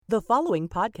The following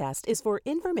podcast is for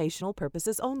informational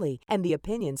purposes only, and the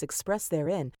opinions expressed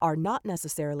therein are not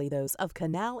necessarily those of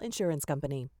Canal Insurance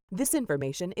Company. This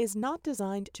information is not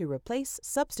designed to replace,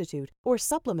 substitute, or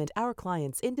supplement our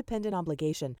clients' independent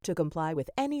obligation to comply with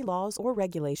any laws or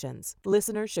regulations.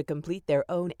 Listeners should complete their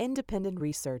own independent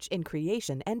research in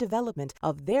creation and development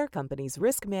of their company's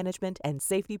risk management and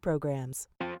safety programs.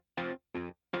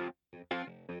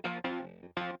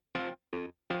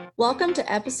 Welcome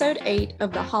to episode 8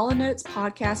 of the Hollow Notes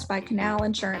podcast by Canal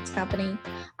Insurance Company.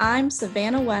 I'm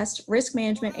Savannah West, risk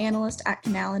management analyst at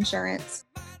Canal Insurance.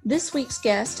 This week's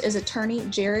guest is attorney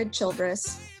Jared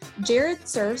Childress. Jared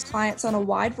serves clients on a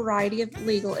wide variety of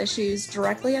legal issues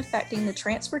directly affecting the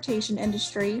transportation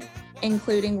industry,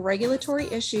 including regulatory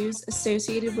issues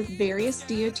associated with various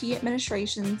DOT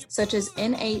administrations such as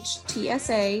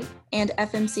NHTSA and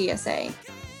FMCSA.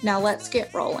 Now let's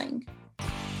get rolling.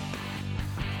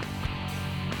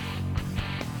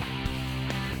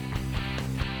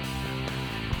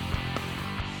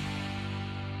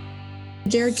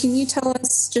 Jared, can you tell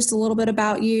us just a little bit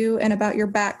about you and about your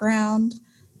background,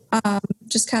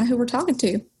 just kind of who we're talking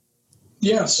to?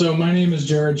 Yeah, so my name is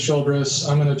Jared Childress.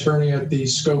 I'm an attorney at the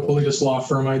Scope Politis Law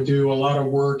Firm. I do a lot of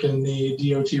work in the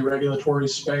DOT regulatory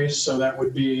space, so that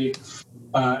would be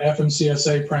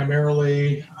FMCSA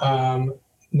primarily,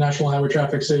 National Highway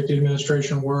Traffic Safety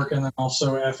Administration work, and then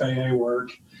also FAA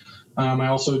work. I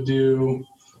also do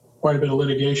quite a bit of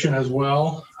litigation as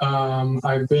well.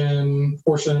 I've been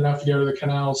fortunate enough to go to the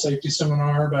Canal Safety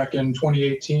Seminar back in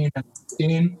 2018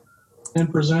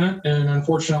 and present, and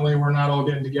unfortunately we're not all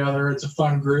getting together. It's a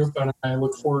fun group and I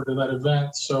look forward to that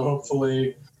event, so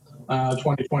hopefully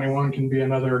 2021 can be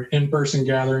another in-person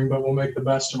gathering, but we'll make the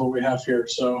best of what we have here,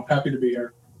 so happy to be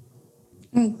here.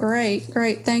 Great.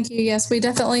 Thank you. Yes, we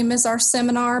definitely miss our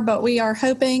seminar, but we are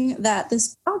hoping that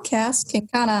this podcast can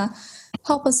kind of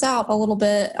help us out a little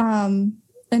bit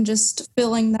and just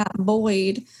filling that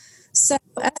void. So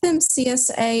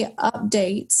FMCSA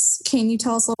updates, can you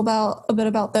tell us a bit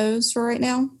about those for right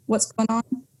now? What's going on?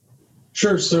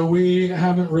 Sure. So we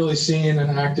haven't really seen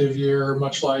an active year,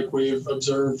 much like we've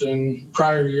observed in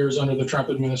prior years under the Trump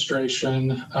administration.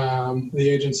 The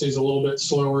agency is a little bit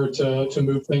slower to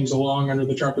move things along under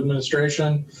the Trump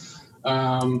administration.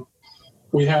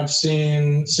 We have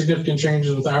seen significant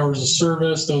changes with hours of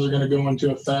service. Those are going to go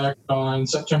into effect on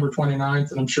September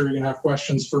 29th, and I'm sure you're going to have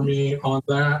questions for me on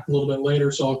that a little bit later,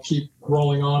 so I'll keep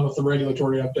rolling on with the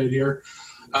regulatory update here.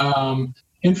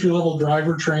 Entry-level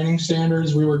driver training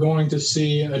standards, we were going to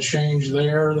see a change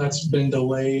there. That's been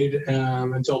delayed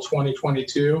until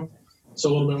 2022, so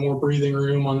a little bit more breathing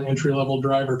room on the entry-level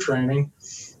driver training.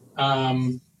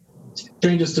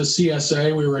 Changes to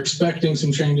CSA, we were expecting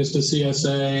some changes to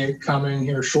CSA coming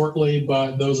here shortly,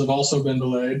 but those have also been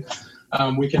delayed.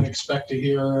 We can expect to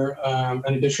hear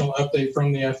an additional update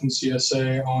from the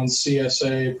FMCSA on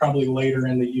CSA probably later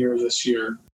in the year this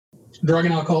year. Drug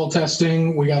and alcohol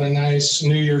testing, we got a nice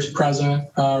New Year's present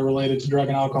related to drug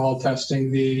and alcohol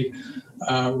testing. The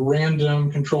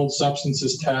random controlled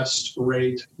substances test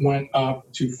rate went up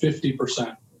to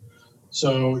 50%.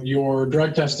 So your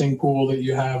drug testing pool that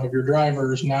you have of your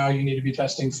drivers, now you need to be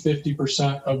testing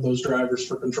 50% of those drivers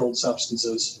for controlled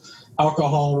substances.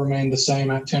 Alcohol remained the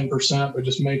same at 10%, but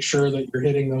just make sure that you're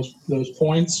hitting those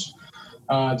points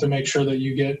to make sure that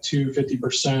you get to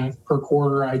 50% per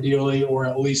quarter ideally, or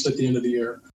at least at the end of the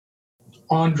year.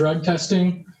 On drug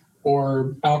testing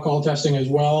or alcohol testing as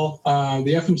well,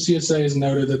 the FMCSA has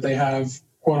noted that they have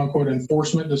quote unquote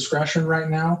enforcement discretion right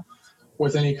now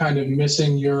with any kind of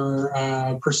missing your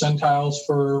percentiles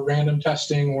for random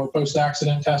testing or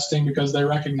post-accident testing, because they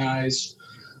recognize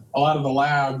a lot of the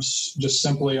labs just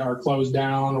simply are closed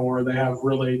down or they have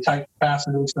really tight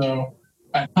capacity. So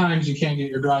at times you can't get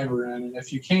your driver in. And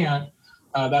if you can't,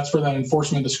 that's where that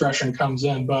enforcement discretion comes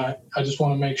in. But I just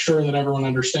want to make sure that everyone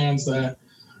understands that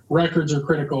records are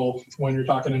critical when you're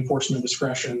talking enforcement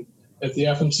discretion. If the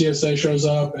FMCSA shows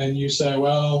up and you say,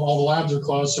 well, all the labs are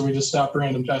closed, so we just stopped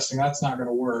random testing, that's not going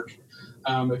to work.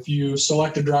 If you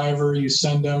select a driver, you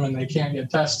send them and they can't get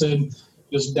tested,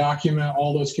 just document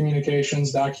all those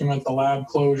communications, document the lab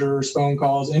closures, phone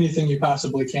calls, anything you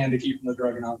possibly can to keep in the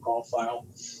drug and alcohol file.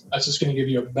 That's just going to give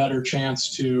you a better chance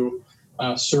to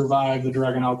survive the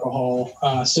drug and alcohol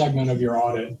segment of your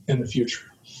audit in the future.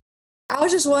 I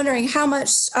was just wondering, how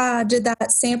much did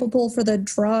that sample pool for the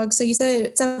drug? So you said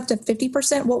it's up to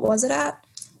 50%. What was it at?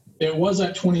 It was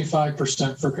at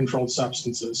 25% for controlled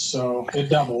substances, so it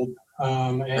doubled.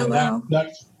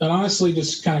 That honestly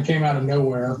just kind of came out of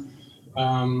nowhere.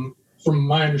 From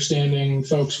my understanding,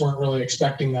 folks weren't really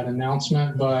expecting that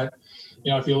announcement, but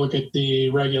if you look at the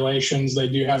regulations, they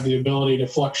do have the ability to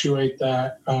fluctuate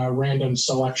that random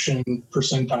selection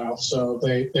percentile. So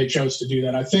they chose to do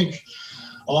that. I think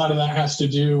a lot of that has to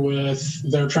do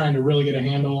with they're trying to really get a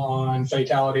handle on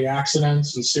fatality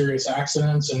accidents and serious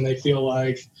accidents, and they feel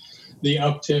like the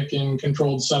uptick in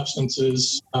controlled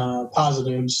substances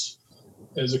positives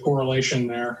is a correlation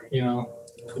there.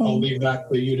 I'll leave that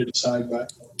for you to decide,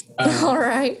 but. All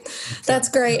right. That's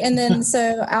great. And then,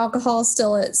 so alcohol is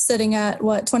still sitting at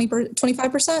what,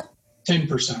 25%?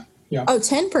 10%. Yeah. Oh,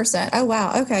 10%. Oh,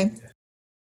 wow. Okay.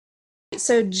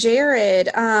 So Jared,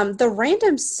 the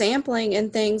random sampling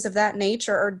and things of that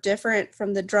nature are different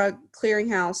from the drug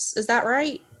clearinghouse. Is that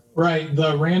right? Right.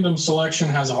 The random selection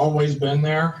has always been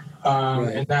there.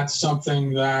 Right. And that's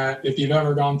something that if you've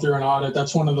ever gone through an audit,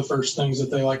 that's one of the first things that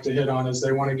they like to hit on is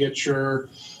they want to get your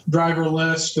driver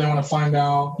list. They want to find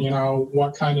out,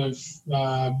 what kind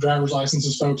of driver's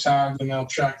licenses folks have, and they'll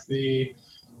check the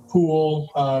pool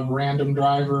of random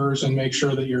drivers and make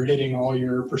sure that you're hitting all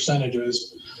your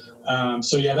percentages.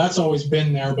 So yeah, that's always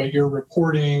been there, but you're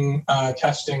reporting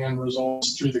testing and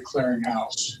results through the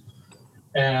clearinghouse.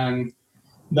 And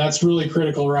that's really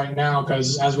critical right now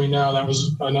because, as we know, that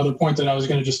was another point that I was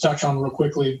going to just touch on real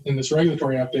quickly in this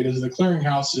regulatory update is the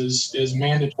clearinghouse is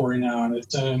mandatory now and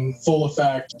it's in full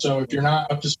effect. So if you're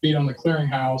not up to speed on the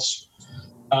clearinghouse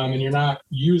and you're not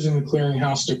using the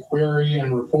clearinghouse to query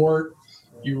and report,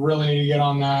 you really need to get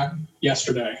on that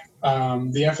yesterday.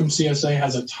 The FMCSA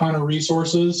has a ton of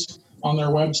resources on their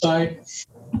website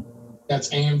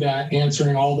that's aimed at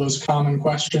answering all those common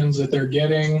questions that they're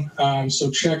getting. So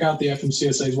check out the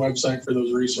FMCSA's website for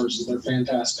those resources. They're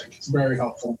fantastic. It's very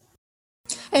helpful.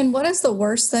 And what is the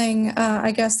worst thing,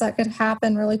 I guess, that could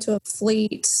happen really to a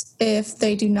fleet if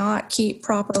they do not keep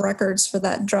proper records for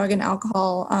that drug and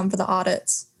alcohol for the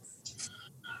audits?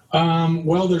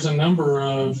 Well, there's a number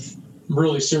of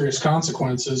really serious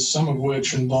consequences, some of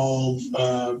which involve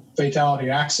fatality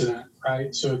accident.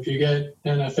 Right. So if you get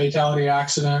in a fatality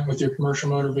accident with your commercial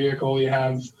motor vehicle, you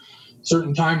have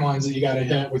certain timelines that you got to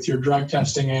hit with your drug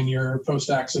testing and your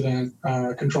post-accident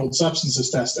controlled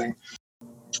substances testing.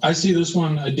 I see this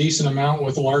one a decent amount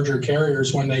with larger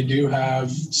carriers when they do have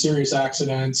serious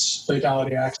accidents,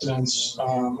 fatality accidents,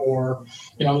 or,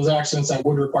 those accidents that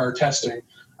would require testing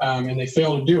and they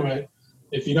fail to do it.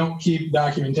 If you don't keep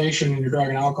documentation in your drug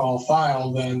and alcohol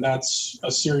file, then that's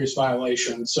a serious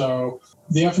violation. So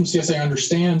the FMCSA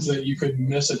understands that you could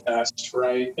miss a test,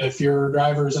 right? If your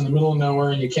driver is in the middle of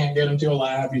nowhere and you can't get him to a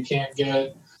lab, you can't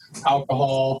get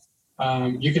alcohol,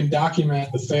 you can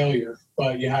document the failure,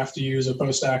 but you have to use a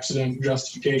post-accident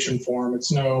justification form.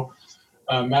 It's no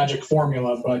magic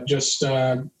formula, but just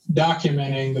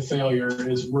documenting the failure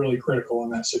is really critical in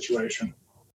that situation.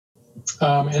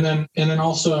 And then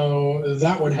also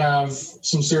that would have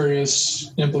some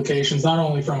serious implications, not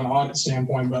only from an audit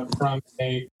standpoint, but from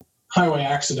a highway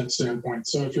accident standpoint.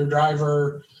 So if your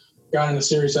driver got in a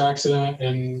serious accident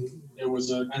and it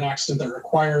was an accident that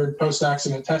required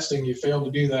post-accident testing, you failed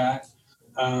to do that,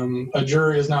 a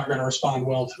jury is not going to respond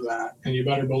well to that. And you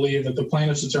better believe that the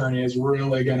plaintiff's attorney is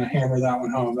really going to hammer that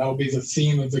one home. That'll be the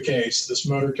theme of the case. This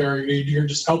motor carrier, you're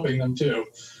just helping them too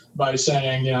by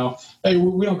saying, hey,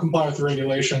 we don't comply with the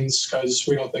regulations because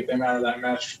we don't think they matter that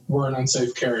much. We're an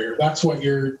unsafe carrier. That's what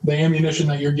the ammunition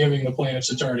that you're giving the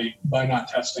plaintiff's attorney by not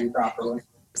testing properly.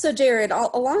 So Jared,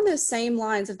 along those same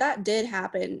lines, if that did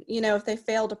happen, if they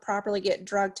failed to properly get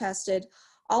drug tested,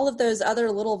 all of those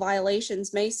other little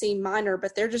violations may seem minor,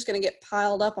 but they're just going to get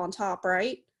piled up on top,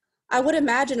 right? I would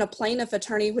imagine a plaintiff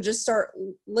attorney would just start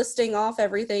listing off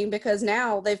everything because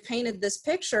now they've painted this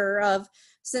picture of,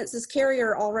 since this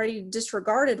carrier already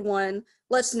disregarded one,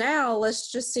 let's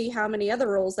just see how many other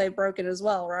rules they've broken as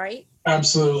well, right?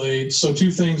 Absolutely. So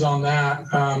 2 things on that.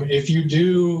 If you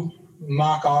do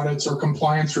mock audits or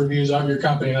compliance reviews of your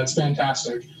company, that's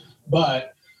fantastic.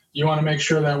 But you want to make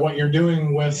sure that what you're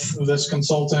doing with this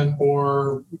consultant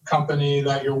or company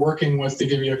that you're working with to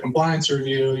give you a compliance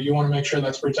review, you want to make sure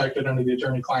that's protected under the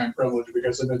attorney-client privilege,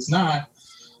 because if it's not,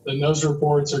 then those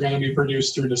reports are going to be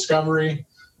produced through discovery.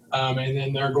 And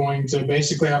then they're going to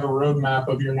basically have a roadmap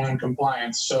of your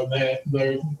non-compliance. So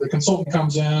the consultant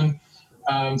comes in,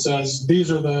 says,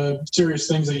 these are the serious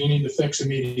things that you need to fix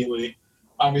immediately.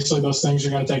 Obviously, those things are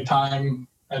going to take time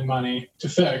and money to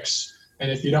fix. And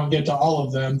if you don't get to all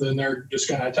of them, then they're just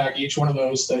going to attack each one of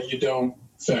those that you don't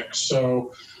fix.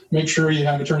 So make sure you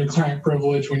have attorney-client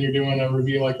privilege when you're doing a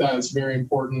review like that. It's very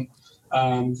important.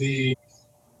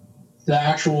 The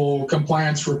actual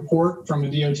compliance report from a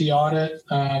DOT audit,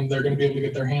 they're going to be able to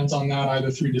get their hands on that either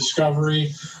through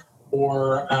discovery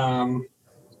or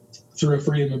through a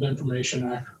Freedom of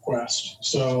Information Act request.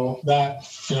 So that,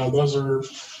 those are,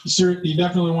 you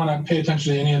definitely want to pay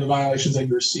attention to any of the violations that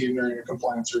you receive during a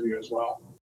compliance review as well.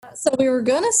 So we were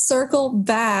going to circle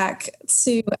back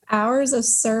to hours of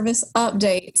service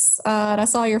updates. And I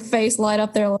saw your face light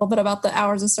up there a little bit about the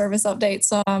hours of service updates.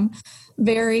 So I'm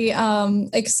very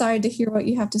excited to hear what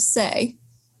you have to say.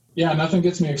 Yeah, nothing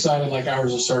gets me excited like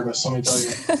hours of service, let me tell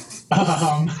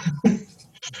you.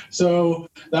 So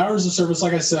the hours of service,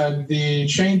 like I said, the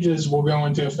changes will go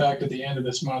into effect at the end of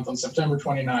this month on September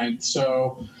 29th.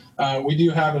 So we do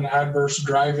have an adverse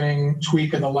driving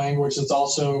tweak of the language that's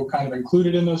also kind of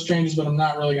included in those changes, but I'm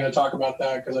not really going to talk about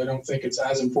that because I don't think it's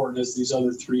as important as these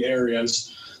other three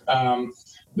areas.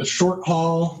 The short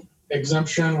haul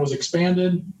exemption was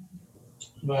expanded.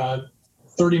 The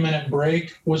 30-minute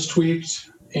break was tweaked,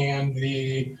 and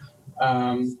the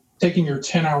taking your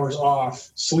 10 hours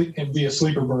off via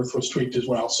sleeper berth was tweaked as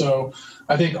well. So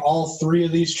I think all three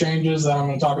of these changes that I'm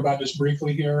going to talk about just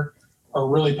briefly here are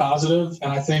really positive,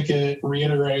 and I think it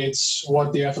reiterates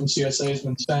what the FMCSA has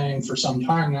been saying for some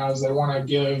time now, is they want to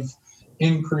give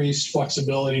increased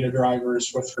flexibility to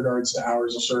drivers with regards to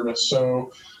hours of service.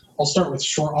 So I'll start with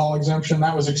short haul exemption.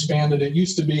 That was expanded. It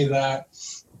used to be that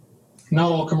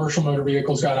not all commercial motor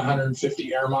vehicles got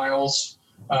 150 air miles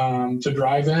to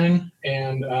drive in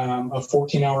and a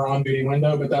 14-hour on-duty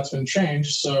window, but that's been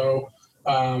changed. So,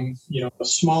 the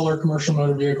smaller commercial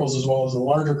motor vehicles as well as the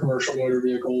larger commercial motor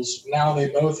vehicles, now they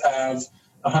both have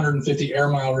 150 air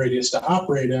mile radius to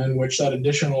operate in, which that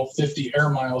additional 50 air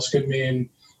miles could mean,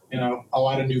 a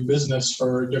lot of new business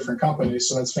for different companies.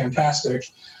 So that's fantastic.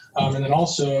 And then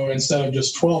also, instead of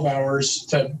just 12 hours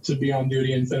to be on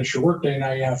duty and finish your workday,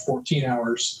 now you have 14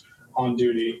 hours on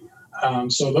duty.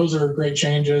 So those are great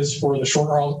changes for the short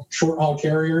haul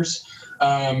carriers.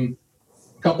 A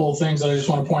couple of things that I just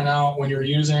want to point out: when you're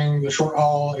using the short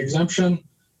haul exemption,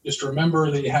 just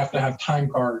remember that you have to have time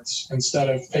cards instead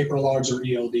of paper logs or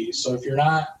ELDs. So if you're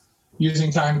not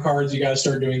using time cards, you got to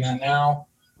start doing that now.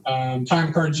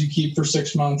 Time cards you keep for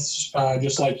 6 months,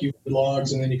 just like you would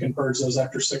logs, and then you can purge those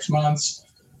after 6 months.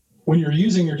 When you're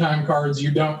using your time cards,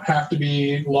 you don't have to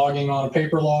be logging on a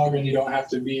paper log, and you don't have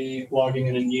to be logging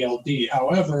in an ELD.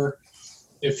 However,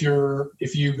 if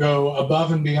you go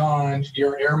above and beyond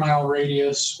your air mile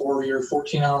radius or your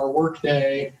 14-hour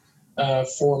workday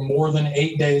for more than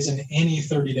 8 days in any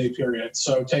 30-day period,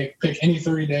 so pick any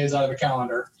 30 days out of the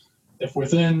calendar. If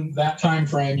within that time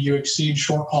frame you exceed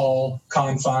short haul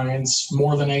confines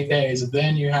more than 8 days,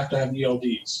 then you have to have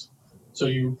ELDs. So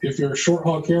if you're a short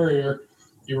haul carrier,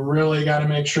 you really got to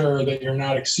make sure that you're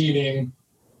not exceeding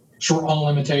short haul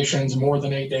limitations more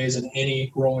than 8 days in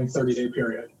any rolling 30-day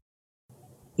period.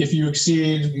 If you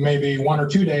exceed maybe 1 or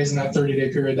 2 days in that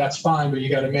 30-day period, that's fine, but you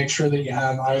got to make sure that you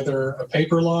have either a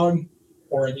paper log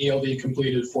or an ELD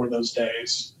completed for those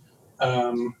days.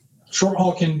 Short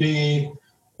haul can be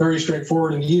very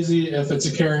straightforward and easy if it's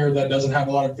a carrier that doesn't have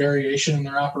a lot of variation in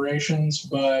their operations,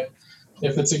 but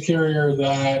if it's a carrier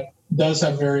that does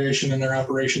have variation in their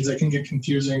operations, it can get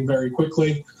confusing very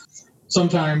quickly.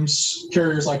 Sometimes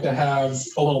carriers like to have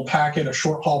a little packet, a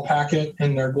short haul packet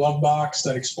in their glove box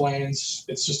that explains,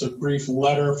 it's just a brief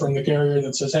letter from the carrier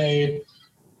that says, hey,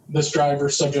 this driver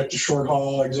is subject to short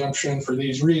haul exemption for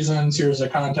these reasons. Here's a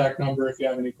contact number if you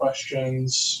have any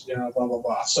questions, blah, blah,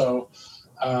 blah. So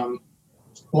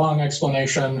long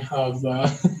explanation of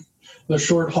the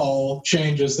short haul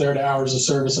changes there to hours of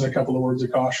service and a couple of words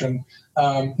of caution.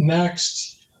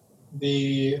 Next,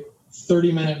 the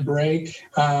 30-minute break.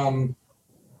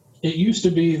 It used to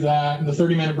be that the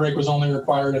 30-minute break was only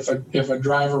required if a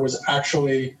driver was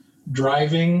actually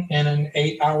driving in an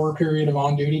 8-hour period of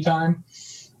on-duty time.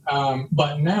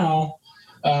 But now,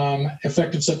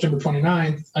 effective September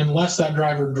 29th, unless that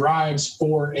driver drives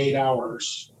for 8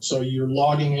 hours, so you're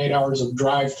logging 8 hours of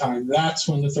drive time, that's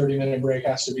when the 30-minute break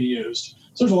has to be used.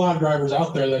 So there's a lot of drivers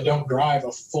out there that don't drive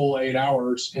a full 8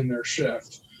 hours in their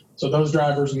shift. So those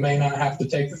drivers may not have to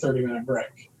take the 30-minute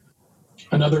break.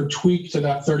 Another tweak to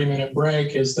that 30-minute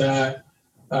break is that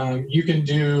you can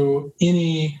do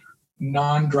any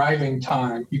non-driving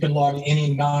time. You can log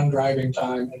any non-driving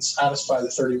time and satisfy the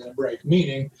 30-minute break,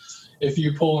 meaning if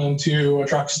you pull into a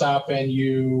truck stop and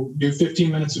you do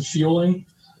 15 minutes of fueling,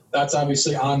 that's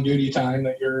obviously on-duty time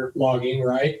that you're logging,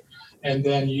 right? And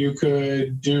then you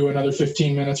could do another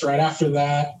 15 minutes right after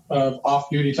that of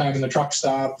off-duty time in the truck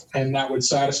stop, and that would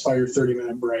satisfy your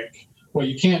 30-minute break. What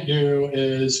you can't do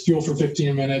is fuel for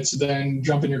 15 minutes, then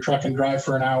jump in your truck and drive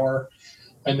for an hour,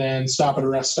 and then stop at a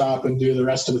rest stop and do the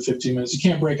rest of the 15 minutes. You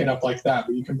can't break it up like that,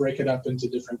 but you can break it up into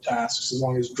different tasks as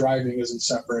long as driving isn't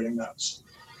separating those.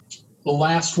 The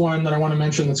last one that I want to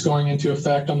mention that's going into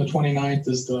effect on the 29th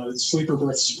is the sleeper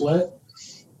berth split.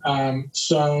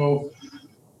 So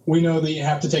we know that you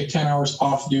have to take 10 hours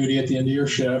off duty at the end of your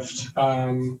shift.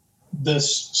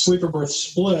 This sleeper berth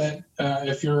split,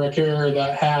 if you're a carrier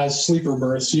that has sleeper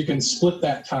berths, you can split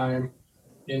that time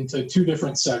into two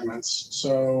different segments.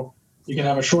 So you can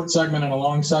have a short segment and a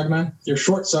long segment. Your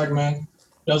short segment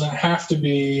doesn't have to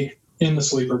be in the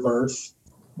sleeper berth,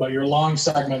 but your long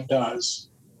segment does.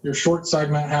 Your short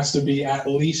segment has to be at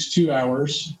least 2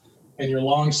 hours, and your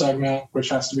long segment, which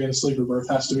has to be in the sleeper berth,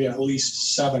 has to be at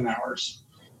least 7 hours.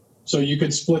 So you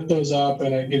could split those up,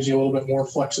 and it gives you a little bit more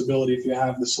flexibility if you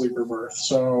have the sleeper berth.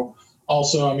 So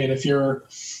also, I mean, if you're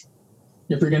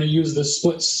going to use the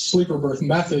split sleeper berth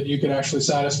method, you could actually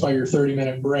satisfy your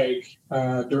 30-minute break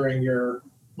during your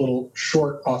little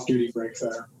short off-duty break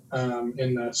there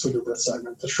in the sleeper berth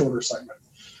segment, the shorter segment.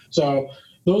 So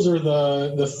those are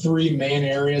the three main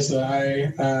areas that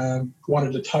I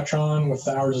wanted to touch on with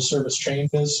the hours of service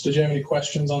changes. Did you have any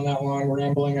questions on that long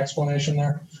rambling explanation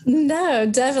there? No,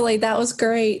 definitely. That was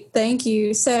great. Thank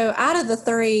you. So out of the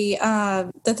three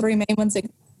main ones,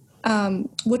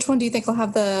 which one do you think will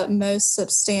have the most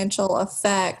substantial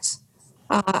effect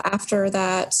after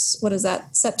that? What is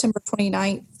that, September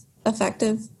 29th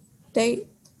effective date?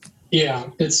 Yeah,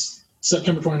 it's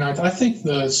September 29th. I think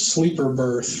the sleeper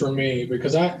berth for me,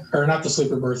 because not the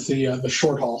sleeper berth, the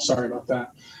short haul. Sorry about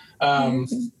that.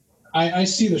 I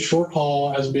see the short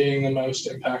haul as being the most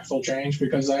impactful change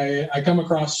because I come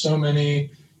across so many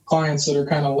clients that are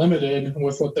kind of limited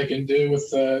with what they can do with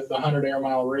the 100 air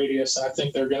mile radius. I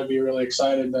think they're going to be really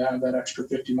excited to have that extra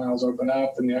 50 miles open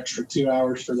up and the extra 2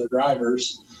 hours for their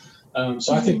drivers.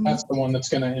 So I think that's the one that's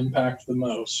going to impact the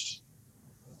most.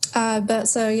 But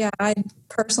so, yeah, I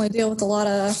personally deal with a lot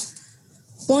of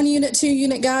 1 unit, 2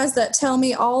 unit guys that tell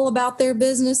me all about their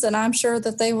business, and I'm sure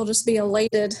that they will just be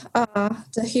elated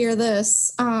to hear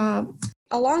this.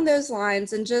 Along those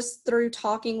lines, and just through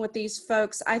talking with these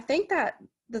folks, I think that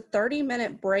the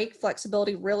 30-minute break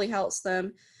flexibility really helps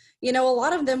them. You know, a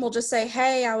lot of them will just say,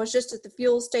 hey, I was just at the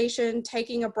fuel station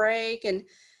taking a break, and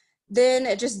then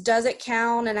it just doesn't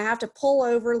count, and I have to pull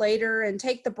over later and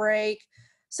take the break.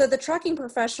 So the trucking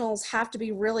professionals have to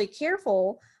be really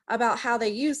careful about how they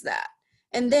use that.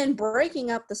 And then breaking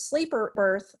up the sleeper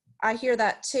berth, I hear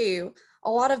that too.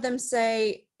 A lot of them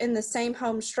say in the same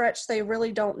home stretch, they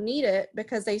really don't need it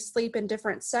because they sleep in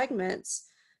different segments.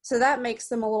 So that makes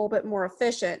them a little bit more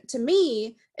efficient. To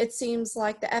me, it seems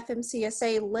like the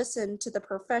FMCSA listened to the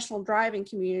professional driving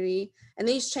community, and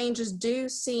these changes do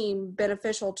seem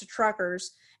beneficial to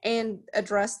truckers and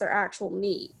address their actual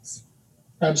needs.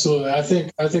 Absolutely. I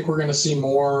think we're going to see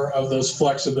more of those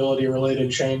flexibility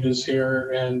related changes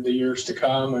here in the years to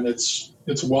come, and it's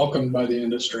welcomed by the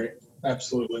industry.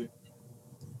 Absolutely.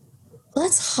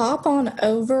 Let's hop on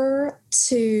over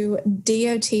to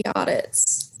DOT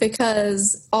audits,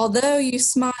 because although you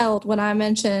smiled when I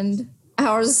mentioned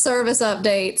hours of service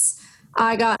updates,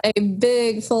 I got a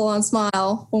big full-on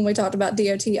smile when we talked about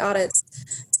DOT audits.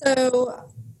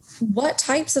 So what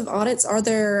types of audits are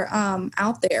there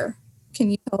out there? Can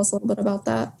you tell us a little bit about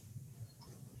that?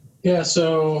 Yeah,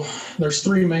 so there's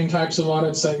three main types of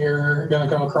audits that you're going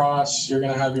to come across. You're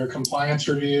going to have your compliance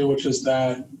review, which is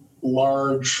that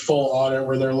large full audit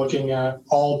where they're looking at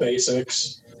all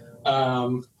basics.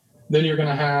 Then you're going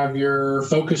to have your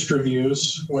focused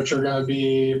reviews, which are going to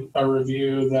be a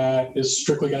review that is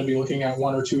strictly going to be looking at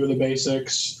one or two of the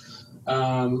basics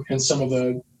and some of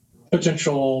the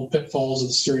potential pitfalls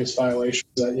and serious violations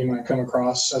that you might come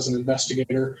across as an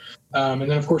investigator. And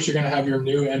then, of course, you're going to have your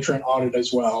new entrant audit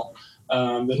as well.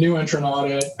 The new entrant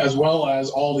audit, as well as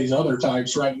all these other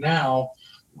types right now,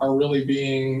 are really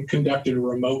being conducted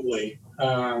remotely.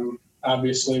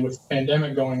 Obviously, with the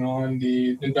pandemic going on,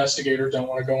 the investigators don't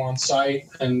want to go on site,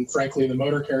 and frankly, the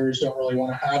motor carriers don't really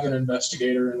want to have an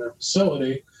investigator in their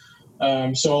facility.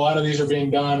 So a lot of these are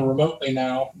being done remotely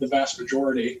now, the vast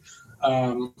majority.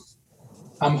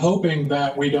 I'm hoping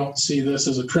that we don't see this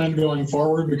as a trend going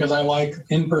forward, because I like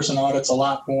in-person audits a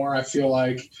lot more. I feel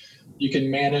like you can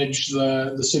manage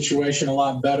the situation a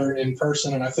lot better in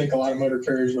person, and I think a lot of motor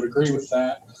carriers would agree with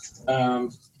that.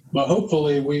 But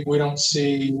hopefully we don't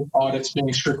see audits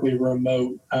being strictly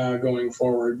remote going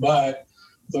forward. But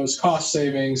those cost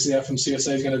savings, the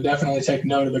FMCSA is going to definitely take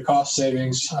note of the cost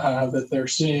savings that they're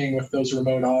seeing with those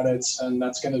remote audits, and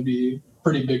that's going to be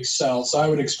pretty big sell. So I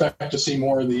would expect to see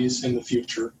more of these in the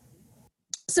future.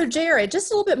 So Jared,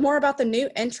 just a little bit more about the new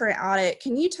entrant audit.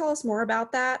 Can you tell us more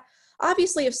about that?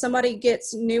 Obviously, if somebody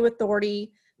gets new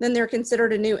authority, then they're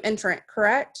considered a new entrant,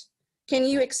 correct? Can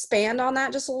you expand on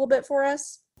that just a little bit for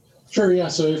us? Sure, yeah.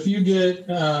 So if you get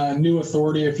new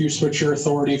authority, if you switch your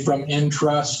authority from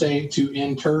intrastate to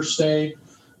interstate,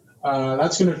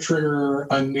 that's going to trigger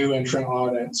a new entrant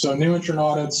audit. So new entrant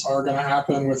audits are going to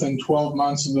happen within 12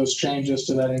 months of those changes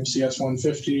to that MCS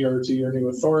 150 or to your new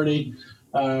authority.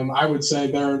 I would say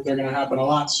they're going to happen a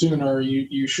lot sooner.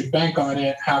 You should bank on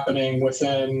it happening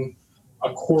within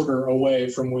a quarter away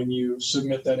from when you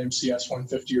submit that MCS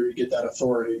 150 or you get that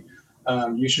authority.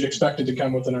 You should expect it to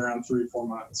come within around 3 or 4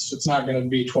 months. It's not going to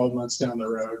be 12 months down the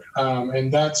road.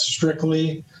 And that's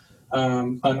strictly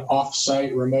an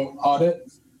off-site remote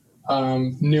audit.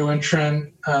 New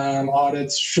entrant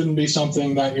audits shouldn't be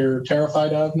something that you're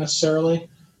terrified of necessarily,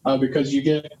 because you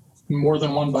get more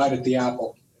than one bite at the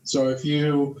apple. So if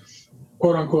you,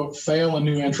 quote unquote, fail a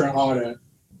new entrant audit,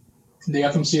 the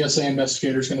FMCSA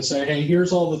investigator is going to say, hey,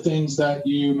 here's all the things that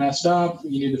you messed up.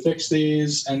 You need to fix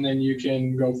these, and then you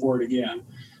can go for it again.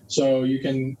 So you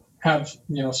can have,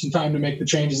 some time to make the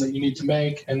changes that you need to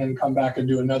make and then come back and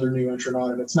do another new entrant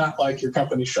audit. It's not like your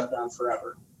company's shut down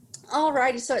forever. All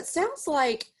righty. So it sounds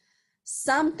like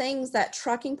some things that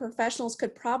trucking professionals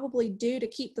could probably do to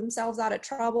keep themselves out of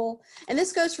trouble, and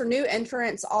this goes for new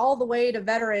entrants all the way to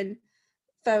veteran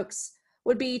folks,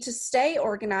 would be to stay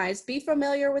organized, be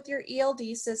familiar with your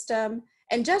ELD system,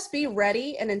 and just be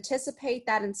ready and anticipate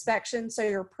that inspection so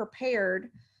you're prepared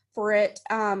for it,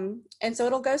 and so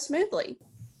it'll go smoothly.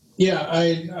 Yeah,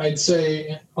 I'd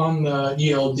say on the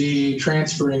ELD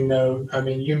transferring note,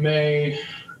 you may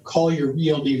call your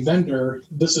ELD vendor.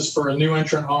 This is for a new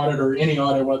entrant audit or any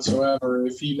audit whatsoever.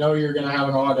 If you know you're going to have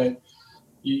an audit,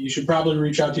 you should probably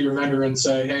reach out to your vendor and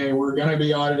say, hey, we're going to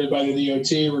be audited by the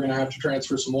DOT. We're going to have to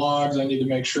transfer some logs. I need to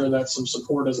make sure that some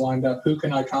support is lined up. Who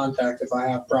can I contact if I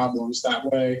have problems? That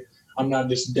way I'm not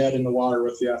just dead in the water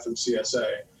with the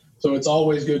FMCSA. So it's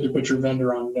always good to put your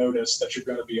vendor on notice that you're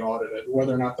going to be audited,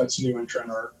 whether or not that's new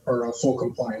entrant or a full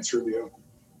compliance review.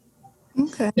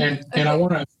 Okay. And I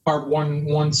want to harp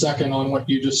one second on what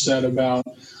you just said about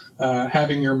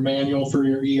having your manual for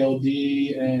your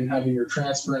ELD and having your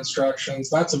transfer instructions.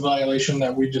 That's a violation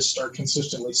that we just are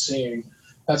consistently seeing.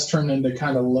 That's turned into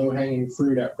kind of low-hanging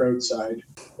fruit at roadside.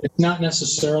 It's not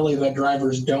necessarily that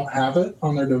drivers don't have it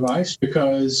on their device,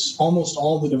 because almost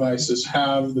all the devices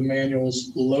have the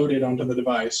manuals loaded onto the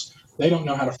device. They don't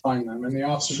know how to find them, and the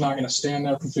officer's not going to stand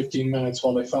there for 15 minutes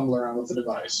while they fumble around with the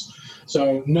device.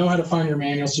 So know how to find your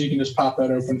manual so you can just pop that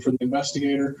open for the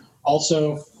investigator.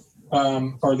 Also,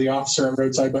 or the officer at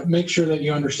roadside, but make sure that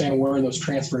you understand where those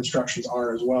transfer instructions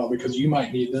are as well, because you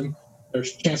might need them.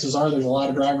 Chances are there's a lot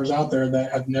of drivers out there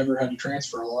that have never had to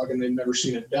transfer a log and they've never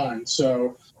seen it done.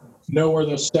 So know where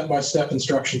those step-by-step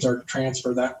instructions are to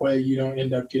transfer. That way you don't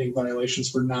end up getting violations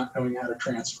for not knowing how to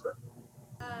transfer.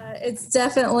 It's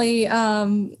definitely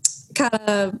kind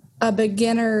of a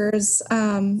beginner's,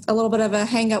 a little bit of a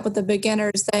hang up with the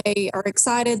beginners. They are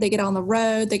excited. They get on the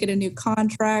road. They get a new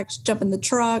contract, jump in the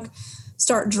truck,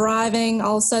 start driving.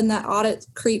 All of a sudden that audit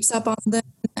creeps up on them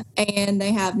and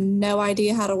they have no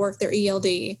idea how to work their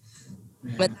ELD.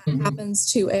 But that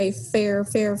happens to a fair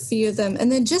few of them.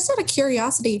 And then just out of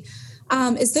curiosity,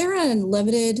 is there an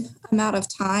unlimited amount of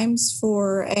times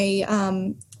for a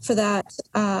for that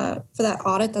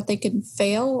audit that they can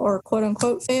fail or quote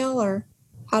unquote fail, or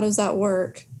how does that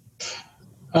work?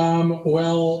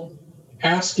 Well,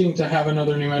 asking to have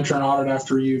another new entrant audit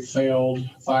after you've failed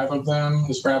 5 of them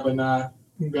is probably not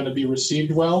going to be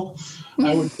received well.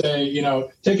 I would say,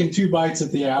 taking 2 bites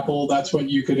at the apple, that's what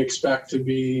you could expect to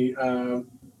be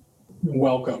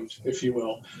welcomed, if you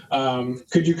will.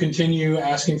 Could you continue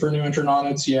asking for new entrant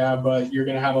audits? Yeah, but you're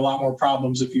going to have a lot more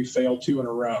problems if you fail 2 in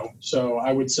a row. So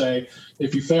I would say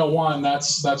if you fail 1,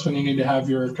 that's when you need to have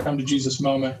your come to Jesus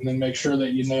moment and then make sure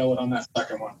that you nail it on that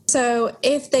second one. So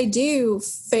if they do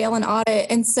fail an audit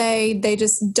and say they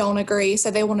just don't agree, so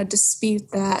they want to dispute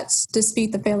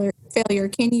the failure,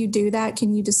 can you do that?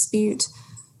 Can you dispute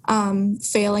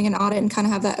failing an audit and kind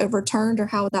of have that overturned, or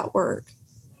how would that work?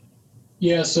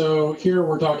 Yeah, so here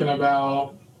we're talking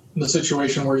about the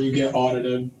situation where you get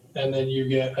audited and then you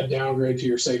get a downgrade to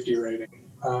your safety rating.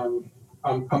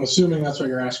 I'm assuming that's what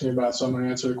you're asking about, so I'm going to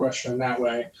answer the question in that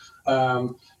way.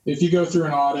 If you go through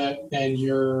an audit and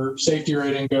your safety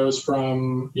rating goes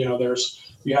from, you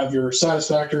have your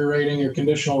satisfactory rating, your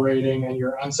conditional rating, and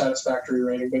your unsatisfactory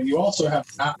rating, but you also have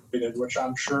not rated, which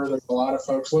I'm sure there's a lot of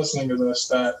folks listening to this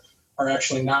that are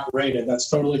actually not rated. That's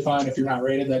totally fine if you're not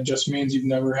rated. That just means you've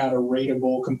never had a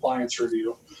rateable compliance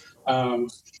review.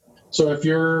 So if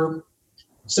your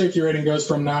safety rating goes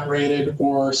from not rated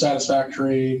or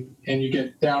satisfactory and you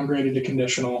get downgraded to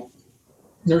conditional,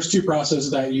 there's 2 processes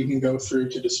that you can go through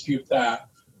to dispute that.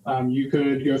 You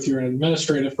could go through an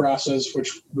administrative process,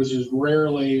 which is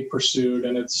rarely pursued,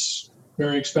 and it's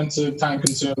very expensive,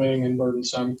 time-consuming, and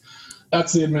burdensome.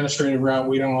 That's the administrative route.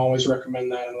 We don't always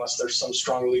recommend that unless there's some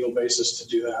strong legal basis to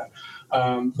do that.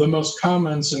 The most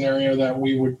common scenario that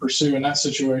we would pursue in that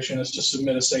situation is to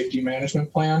submit a safety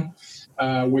management plan,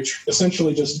 which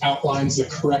essentially just outlines the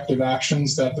corrective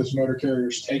actions that this motor carrier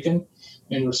has taken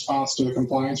in response to the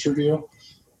compliance review.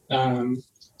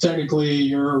 Technically,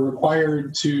 you're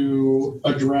required to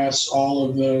address all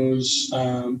of those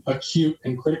acute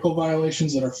and critical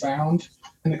violations that are found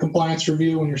in the compliance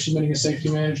review when you're submitting a safety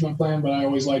management plan, but I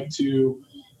always like to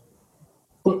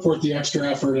put forth the extra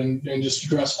effort and just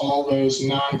address all those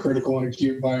non-critical and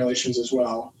acute violations as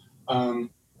well.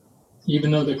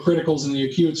 Even though the criticals and the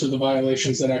acutes are the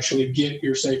violations that actually get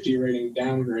your safety rating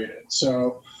downgraded.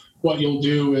 So what you'll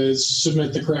do is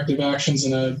submit the corrective actions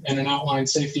in an outlined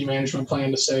safety management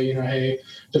plan to say, hey,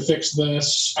 to fix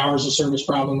this hours of service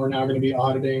problem, we're now going to be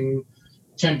auditing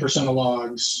 10% of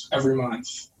logs every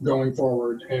month going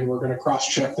forward, and we're going to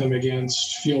cross-check them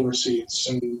against fuel receipts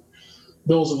and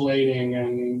bills of lading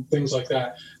and things like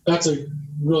that. That's a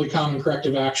really common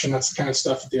corrective action. That's the kind of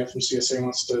stuff that the FMCSA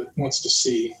wants to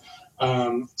see.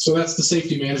 So that's the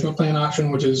safety management plan option,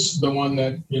 which is the one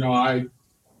that I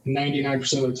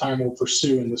 99% of the time will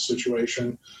pursue in this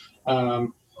situation.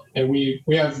 And we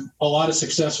have a lot of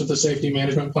success with the safety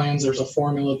management plans. There's a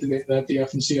formula that the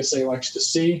FMCSA likes to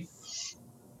see.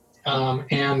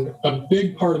 And a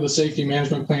big part of the safety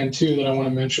management plan too that I want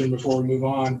to mention before we move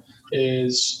on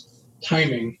is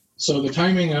timing. So the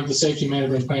timing of the safety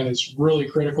management plan is really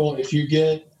critical. If you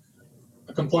get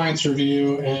a compliance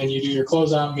review and you do your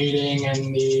closeout meeting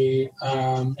and the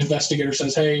investigator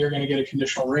says, hey, you're going to get a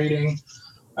conditional rating,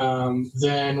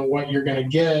 then what you're going to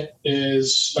get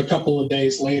is a couple of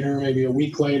days later, maybe a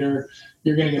week later,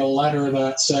 you're going to get a letter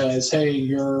that says, hey,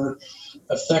 your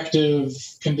effective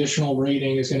conditional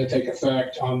rating is going to take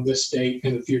effect on this date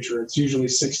in the future. It's usually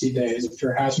 60 days. If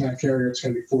you're a hazmat carrier, it's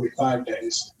going to be 45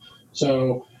 days.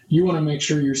 So you want to make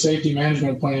sure your safety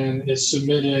management plan is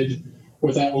submitted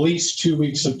with at least 2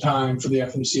 weeks of time for the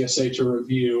FMCSA to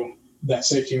review that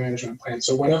safety management plan.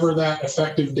 So whatever that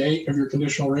effective date of your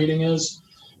conditional rating is,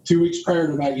 2 weeks prior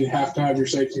to that, you have to have your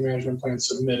safety management plan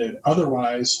submitted.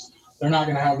 Otherwise, they're not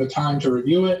going to have the time to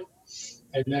review it.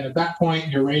 And then at that point,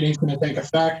 your rating's going to take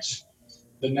effect.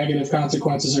 The negative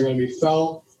consequences are going to be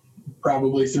felt,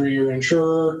 probably through your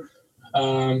insurer,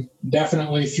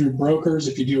 definitely through brokers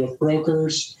if you deal with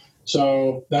brokers.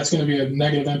 So that's going to be a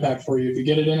negative impact for you. If you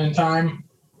get it in time,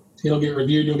 it'll get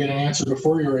reviewed. You'll get an answer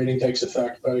before your rating takes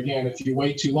effect. But again, if you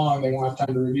wait too long, they won't have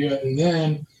time to review it. And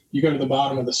then you go to the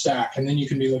bottom of the stack, and then you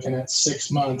can be looking at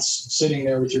 6 months sitting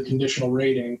there with your conditional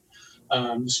rating,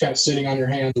 just kind of sitting on your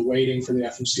hands waiting for the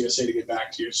FMCSA to get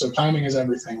back to you. So timing is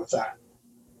everything with that.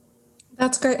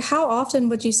 That's great. How often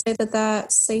would you say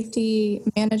that safety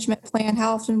management plan,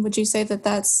 how often would you say that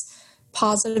that's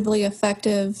positively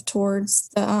effective towards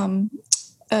the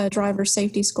driver's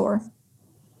safety score?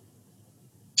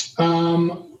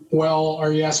 Well,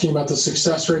 are you asking about the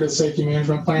success rate of the safety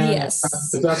management plan?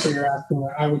 Yes. If that's what you're asking,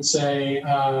 I would say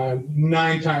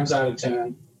 9 times out of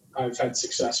 10, I've had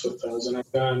success with those, and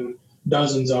I've done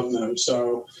dozens of them.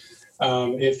 So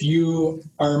if you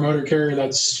are a motor carrier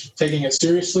that's taking it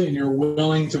seriously and you're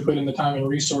willing to put in the time and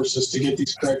resources to get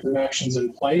these corrective actions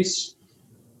in place,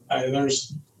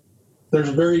 there's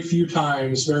very few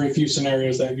times, very few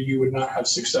scenarios that you would not have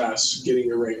success getting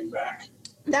your rating back.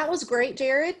 That was great,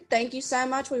 Jared. Thank you so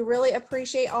much. We really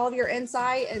appreciate all of your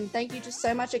insight, and thank you just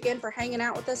so much again for hanging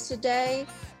out with us today.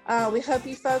 We hope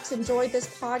you folks enjoyed this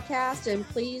podcast, and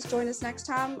please join us next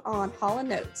time on Holland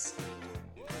Notes.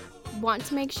 Want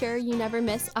to make sure you never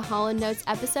miss a Holland Notes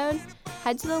episode?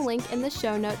 Head to the link in the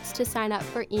show notes to sign up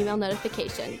for email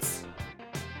notifications.